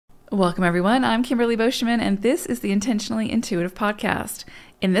Welcome, everyone. I'm Kimberly Boschman, and this is the Intentionally Intuitive Podcast.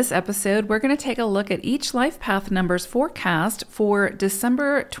 In this episode, we're going to take a look at each life path number's forecast for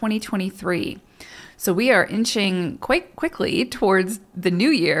December 2023. So we are inching quite quickly towards the new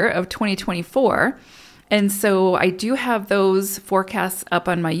year of 2024. And so I do have those forecasts up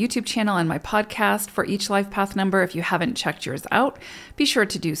on my YouTube channel and my podcast for each life path number. If you haven't checked yours out, be sure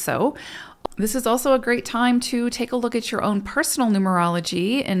to do so. This is also a great time to take a look at your own personal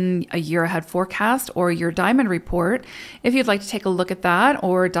numerology in a year ahead forecast or your diamond report. If you'd like to take a look at that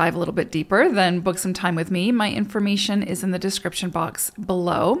or dive a little bit deeper, then book some time with me. My information is in the description box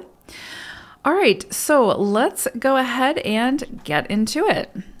below. All right, so let's go ahead and get into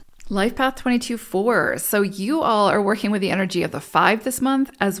it. Life Path 22-4. So you all are working with the energy of the 5 this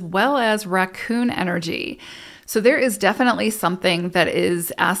month, as well as raccoon energy. So there is definitely something that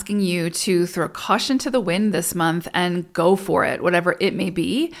is asking you to throw caution to the wind this month and go for it, whatever it may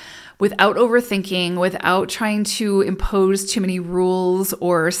be, without overthinking, without trying to impose too many rules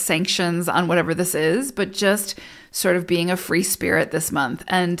or sanctions on whatever this is, but just sort of being a free spirit this month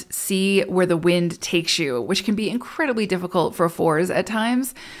and see where the wind takes you, which can be incredibly difficult for 4s at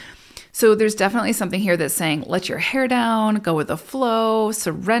times. So there's definitely something here that's saying, let your hair down, go with the flow,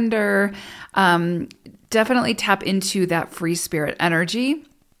 surrender. Definitely tap into that free spirit energy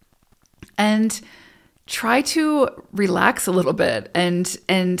and try to relax a little bit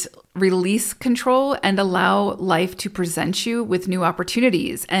and release control and allow life to present you with new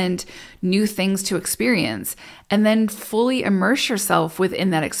opportunities and new things to experience, and then fully immerse yourself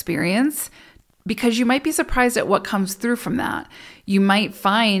within that experience, because you might be surprised at what comes through from that. You might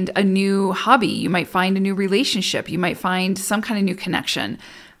find a new hobby, you might find a new relationship, you might find some kind of new connection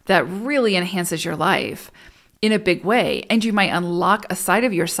that really enhances your life in a big way. And you might unlock a side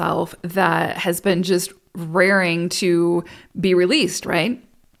of yourself that has been just raring to be released, right?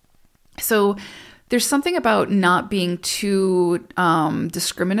 So there's something about not being too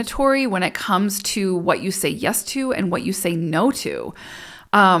discriminatory when it comes to what you say yes to and what you say no to.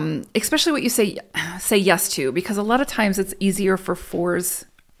 Especially what you say yes to, because a lot of times it's easier for 4s,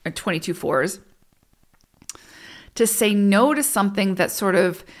 or 22-4s, to say no to something that sort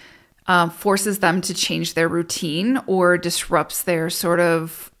of forces them to change their routine or disrupts their sort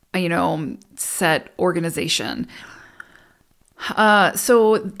of, set organization.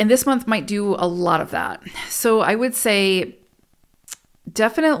 And this month might do a lot of that. So I would say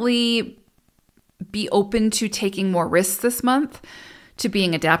definitely be open to taking more risks this month, to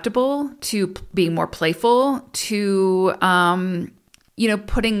being adaptable, to being more playful, to,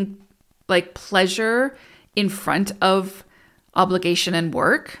 putting like pleasure in front of obligation and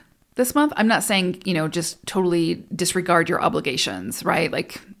work this month. I'm not saying, just totally disregard your obligations, right?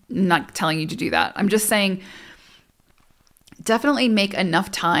 Like, I'm not telling you to do that. I'm just saying definitely make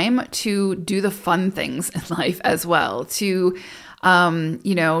enough time to do the fun things in life as well, to,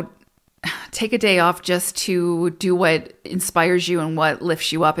 take a day off just to do what inspires you and what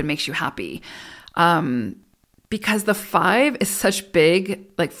lifts you up and makes you happy. Because the 5 is such big,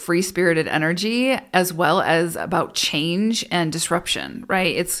 like free-spirited energy, as well as about change and disruption,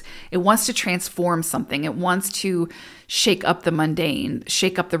 right? It wants to transform something. It wants to shake up the mundane,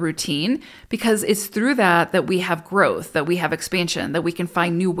 shake up the routine, because it's through that we have growth, that we have expansion, that we can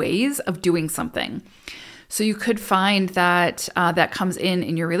find new ways of doing something. So you could find that that comes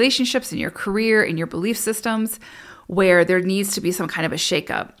in your relationships, in your career, in your belief systems, where there needs to be some kind of a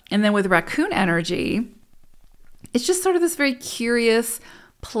shakeup. And then with raccoon energy, it's just sort of this very curious,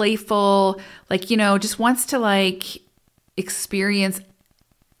 playful, just wants to experience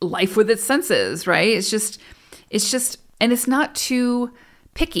life with its senses, right? It's just, and it's not too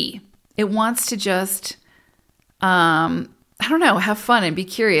picky. It wants to just, have fun and be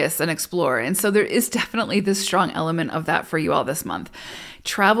curious and explore. And so there is definitely this strong element of that for you all this month.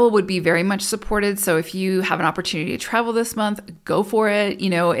 Travel would be very much supported. So if you have an opportunity to travel this month, go for it.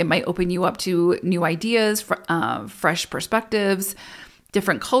 It might open you up to new ideas, fresh perspectives,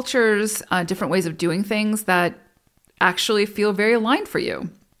 different cultures, different ways of doing things that actually feel very aligned for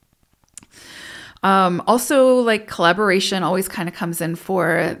you. Also, collaboration always kind of comes in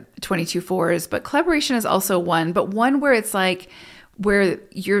for 22-4s, but collaboration is also one where it's where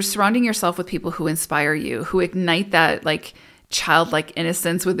you're surrounding yourself with people who inspire you, who ignite that childlike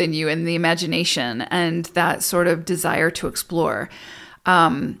innocence within you and the imagination and that sort of desire to explore.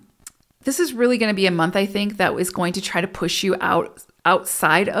 This is really going to be a month, I think, that is going to try to push you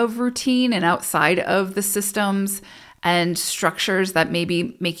outside of routine and outside of the systems and structures that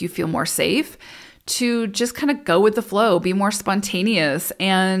maybe make you feel more safe, to just kind of go with the flow, be more spontaneous,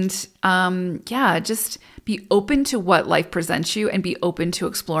 and just be open to what life presents you and be open to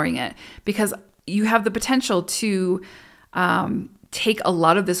exploring it, because you have the potential to take a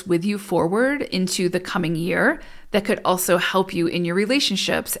lot of this with you forward into the coming year that could also help you in your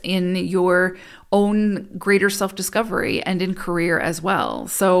relationships, in your own greater self-discovery, and in career as well.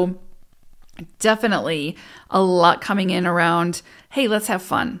 So definitely a lot coming in around, hey, let's have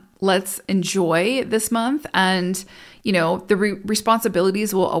fun. Let's enjoy this month. And, the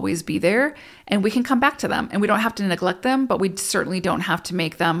responsibilities will always be there, and we can come back to them, and we don't have to neglect them, but we certainly don't have to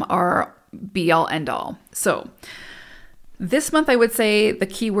make them our be all end all. So this month, I would say the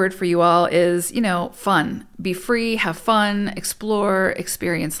key word for you all is, fun. Be free, have fun, explore,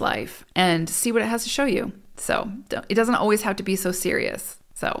 experience life, and see what it has to show you. So it doesn't always have to be so serious.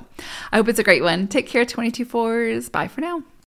 So I hope it's a great one. Take care, 22 4s. Bye for now.